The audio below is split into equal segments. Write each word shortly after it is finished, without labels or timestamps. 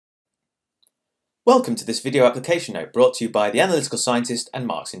Welcome to this video application note brought to you by The Analytical Scientist and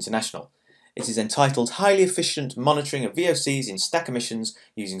Marks International. It is entitled Highly Efficient Monitoring of VOCs in Stack Emissions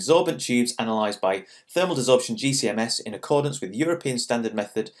using sorbent tubes analysed by Thermal Desorption GCMS in accordance with European Standard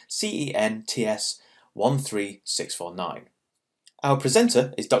Method CEN TS 13649. Our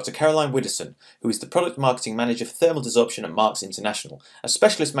presenter is Dr. Caroline Widdowson, who is the Product Marketing Manager for Thermal Desorption at Marks International, a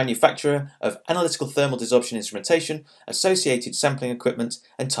specialist manufacturer of analytical thermal desorption instrumentation, associated sampling equipment,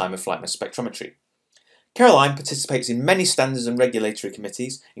 and time-of-flight mass spectrometry. Caroline participates in many standards and regulatory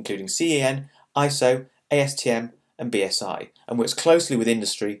committees, including CEN, ISO, ASTM, and BSI, and works closely with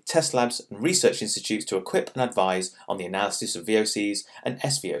industry, test labs, and research institutes to equip and advise on the analysis of VOCs and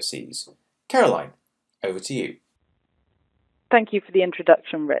SVOCs. Caroline, over to you. Thank you for the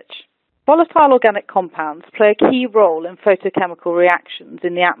introduction, Rich. Volatile organic compounds play a key role in photochemical reactions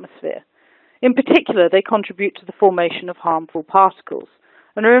in the atmosphere. In particular, they contribute to the formation of harmful particles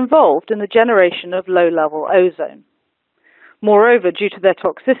and are involved in the generation of low-level ozone. Moreover, due to their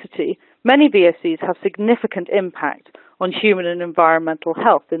toxicity, many VOCs have significant impact on human and environmental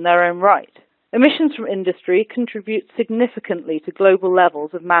health in their own right. Emissions from industry contribute significantly to global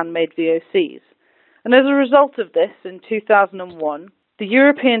levels of man-made VOCs. And as a result of this, in 2001, the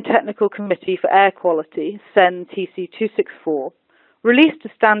European Technical Committee for Air Quality, CEN TC 264, released a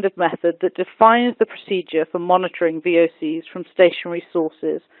standard method that defines the procedure for monitoring VOCs from stationary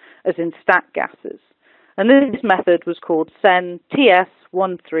sources, as in stack gases. And this method was called CEN TS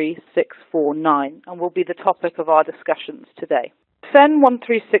 13649 and will be the topic of our discussions today. CEN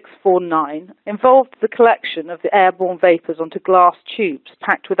 13649 involved the collection of the airborne vapors onto glass tubes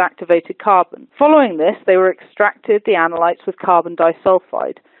packed with activated carbon. Following this, they were extracted the analytes with carbon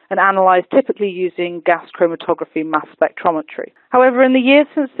disulfide and analysed typically using gas chromatography mass spectrometry. However, in the years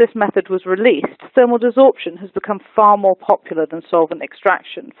since this method was released, thermal desorption has become far more popular than solvent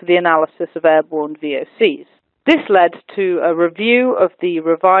extraction for the analysis of airborne VOCs. This led to a review of the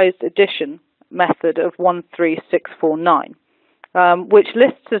revised edition method of 13649. Which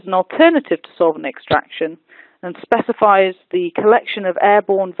lists as an alternative to solvent extraction and specifies the collection of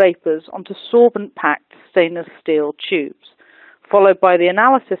airborne vapors onto sorbent-packed stainless steel tubes, followed by the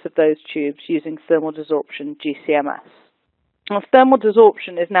analysis of those tubes using thermal desorption GCMS. Now, thermal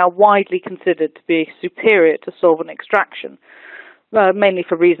desorption is now widely considered to be superior to solvent extraction, mainly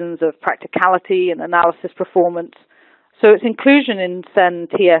for reasons of practicality and analysis performance. So its inclusion in CEN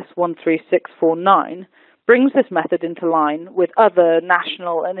TS 13649 brings this method into line with other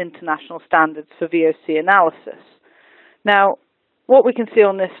national and international standards for VOC analysis. Now, what we can see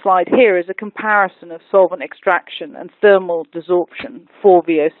on this slide here is a comparison of solvent extraction and thermal desorption for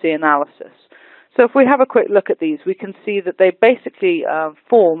VOC analysis. So if we have a quick look at these, we can see that they basically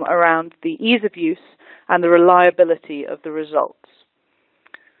form around the ease of use and the reliability of the results.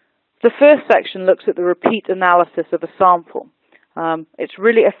 The first section looks at the repeat analysis of a sample. It's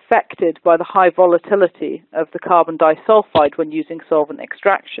really affected by the high volatility of the carbon disulfide when using solvent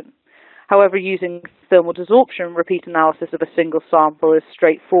extraction. However, using thermal desorption, repeat analysis of a single sample is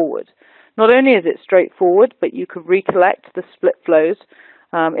straightforward. Not only is it straightforward, but you can recollect the split flows,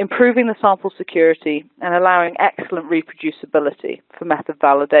 improving the sample security and allowing excellent reproducibility for method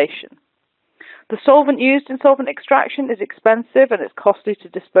validation. The solvent used in solvent extraction is expensive and it's costly to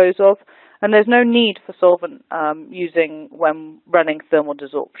dispose of, and there's no need for solvent using when running thermal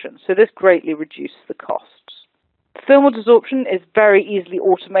desorption, so this greatly reduces the costs. Thermal desorption is very easily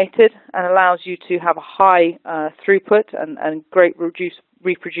automated and allows you to have a high throughput and great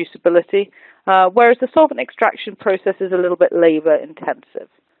reproducibility, whereas the solvent extraction process is a little bit labor intensive.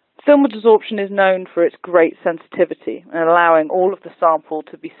 Thermal desorption is known for its great sensitivity and allowing all of the sample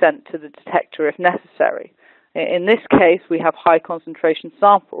to be sent to the detector if necessary. In this case, we have high concentration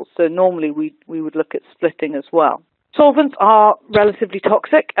samples, so normally we would look at splitting as well. Solvents are relatively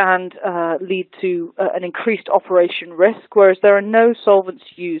toxic and lead to an increased operation risk, whereas there are no solvents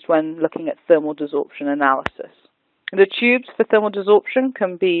used when looking at thermal desorption analysis. The tubes for thermal desorption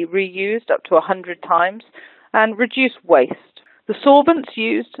can be reused up to 100 times and reduce waste. The sorbents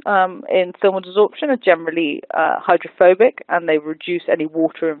used in thermal desorption are generally hydrophobic and they reduce any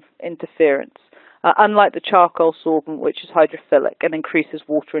water interference, unlike the charcoal sorbent, which is hydrophilic and increases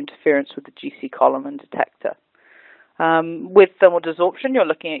water interference with the GC column and detector. With thermal desorption, you're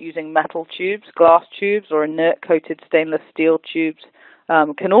looking at using metal tubes, glass tubes, or inert-coated stainless steel tubes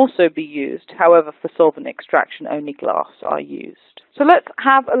can also be used. However, for solvent extraction, only glass are used. So let's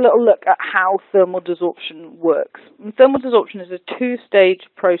have a little look at how thermal desorption works. And thermal desorption is a two-stage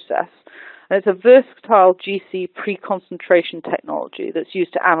process, and it's a versatile GC pre-concentration technology that's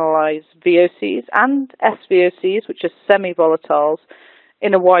used to analyze VOCs and SVOCs, which are semi-volatiles,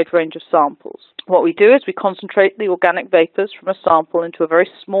 in a wide range of samples. What we do is we concentrate the organic vapors from a sample into a very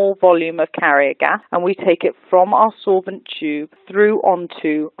small volume of carrier gas, and we take it from our sorbent tube through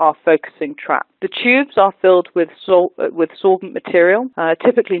onto our focusing trap. The tubes are filled with sorbent material,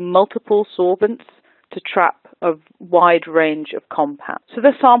 typically multiple sorbents, to trap a wide range of compounds. So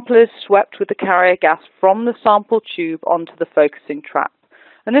the sample is swept with the carrier gas from the sample tube onto the focusing trap.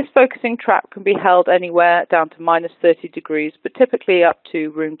 And this focusing trap can be held anywhere down to -30 degrees, but typically up to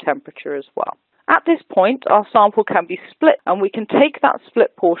room temperature as well. At this point, our sample can be split, and we can take that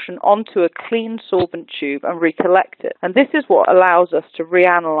split portion onto a clean sorbent tube and recollect it. And this is what allows us to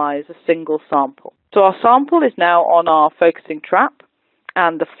reanalyze a single sample. So our sample is now on our focusing trap,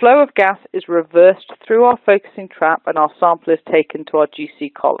 and the flow of gas is reversed through our focusing trap, and our sample is taken to our GC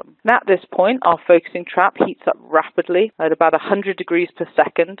column. And at this point, our focusing trap heats up rapidly at about 100 degrees per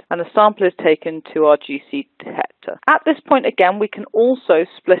second, and the sample is taken to our GC detector. At this point, again, we can also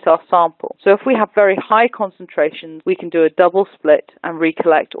split our sample. So if we have very high concentrations, we can do a double split and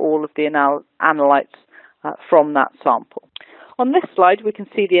recollect all of the analytes from that sample. On this slide, we can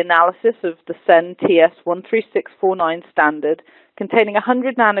see the analysis of the SEN TS13649 standard containing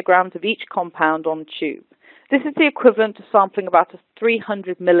 100 nanograms of each compound on tube. This is the equivalent to sampling about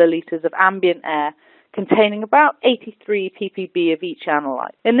 300 milliliters of ambient air containing about 83 ppb of each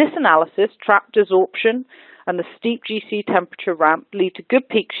analyte. In this analysis, trap desorption and the steep GC temperature ramp lead to good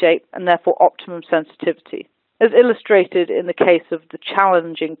peak shape and therefore optimum sensitivity, as illustrated in the case of the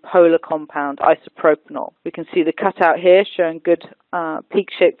challenging polar compound isopropanol. We can see the cutout here showing good peak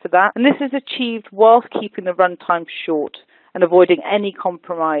shape for that, and this is achieved whilst keeping the runtime short and avoiding any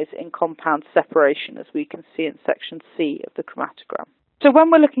compromise in compound separation, as we can see in section C of the chromatogram. So when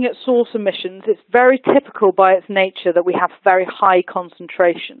we're looking at source emissions, it's very typical by its nature that we have very high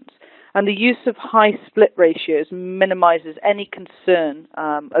concentrations, and the use of high split ratios minimizes any concern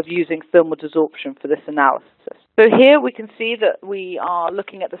of using thermal desorption for this analysis. So here we can see that we are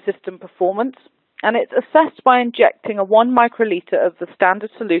looking at the system performance, and it's assessed by injecting a 1 microliter of the standard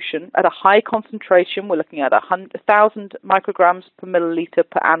solution at a high concentration. We're looking at 1,000 micrograms per milliliter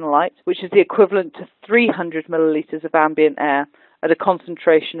per analyte, which is the equivalent to 300 milliliters of ambient air at a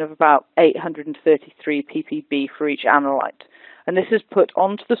concentration of about 833 ppb for each analyte. And this is put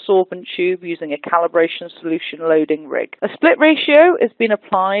onto the sorbent tube using a calibration solution loading rig. A split ratio has been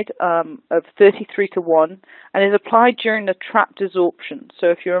applied of 33:1 and is applied during the trap desorption. So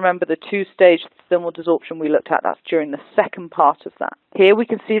if you remember the two-stage thermal desorption we looked at, that's during the second part of that. Here we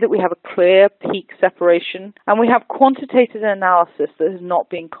can see that we have a clear peak separation, and we have quantitative analysis that has not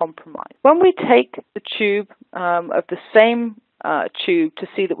been compromised. When we take the tube of the same tube to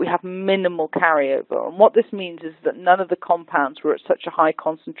see that we have minimal carryover. And what this means is that none of the compounds were at such a high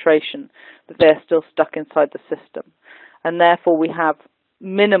concentration that they're still stuck inside the system. And therefore we have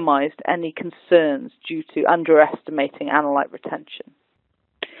minimized any concerns due to underestimating analyte retention.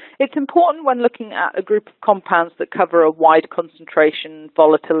 It's important when looking at a group of compounds that cover a wide concentration,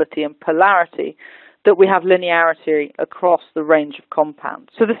 volatility, and polarity that we have linearity across the range of compounds.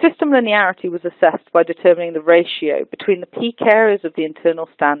 So the system linearity was assessed by determining the ratio between the peak areas of the internal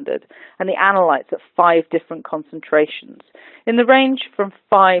standard and the analytes at 5 different concentrations, in the range from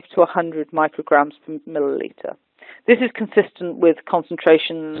 5 to 100 micrograms per milliliter. This is consistent with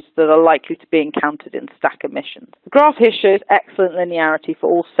concentrations that are likely to be encountered in stack emissions. The graph here shows excellent linearity for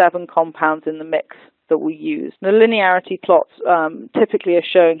all 7 compounds in the mix that we use. The linearity plots typically are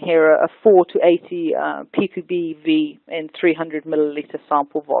showing here a 4 to 80 ppb in 300 milliliter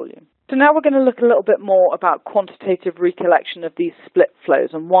sample volume. So now we're going to look a little bit more about quantitative recollection of these split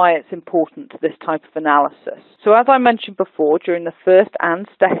flows and why it's important to this type of analysis. So as I mentioned before, during the first and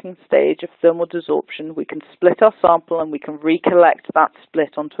second stage of thermal desorption, we can split our sample and we can recollect that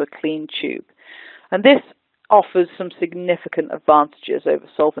split onto a clean tube. And this offers some significant advantages over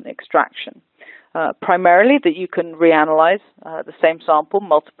solvent extraction. Primarily that you can reanalyze the same sample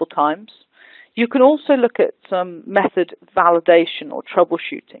multiple times. You can also look at some method validation or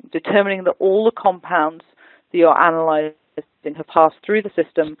troubleshooting, determining that all the compounds that you're analyzing have passed through the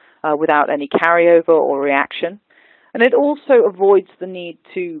system without any carryover or reaction. And it also avoids the need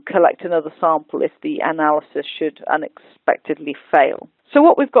to collect another sample if the analysis should unexpectedly fail. So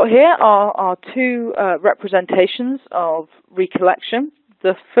what we've got here are 2 representations of recollection.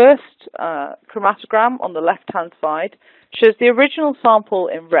 The first chromatogram on the left-hand side shows the original sample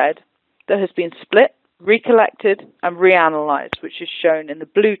in red that has been split, recollected, and reanalyzed, which is shown in the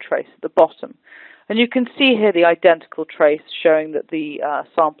blue trace at the bottom. And you can see here the identical trace showing that the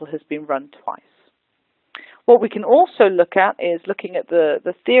sample has been run twice. What we can also look at is looking at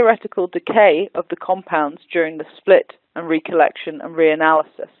the theoretical decay of the compounds during the split and recollection and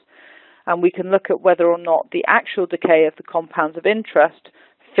reanalysis. And we can look at whether or not the actual decay of the compounds of interest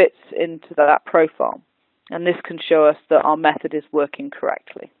fits into that profile. And this can show us that our method is working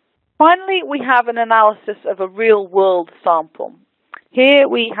correctly. Finally, we have an analysis of a real-world sample. Here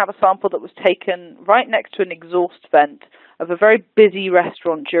we have a sample that was taken right next to an exhaust vent of a very busy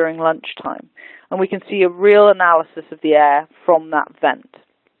restaurant during lunchtime. And we can see a real analysis of the air from that vent.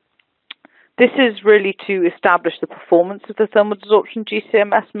 This is really to establish the performance of the thermal desorption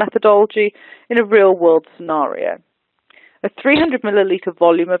GCMS methodology in a real-world scenario. A 300 milliliter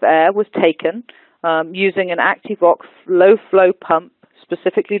volume of air was taken using an ActiVoc low-flow pump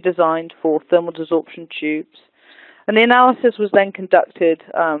specifically designed for thermal desorption tubes. And the analysis was then conducted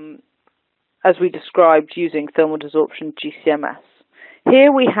as we described using thermal desorption GCMS.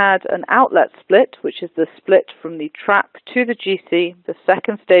 Here we had an outlet split, which is the split from the trap to the GC, the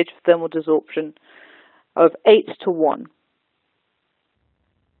second stage of thermal desorption, of 8:1.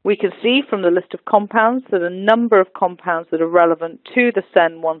 We can see from the list of compounds that a number of compounds that are relevant to the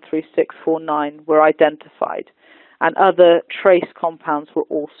CEN 13649 were identified, and other trace compounds were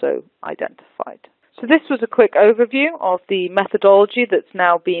also identified. So this was a quick overview of the methodology that's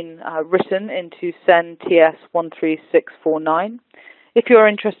now been written into CEN TS 13649. If you're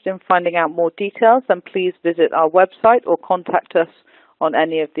interested in finding out more details, then please visit our website or contact us on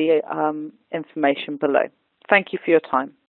any of the information below. Thank you for your time.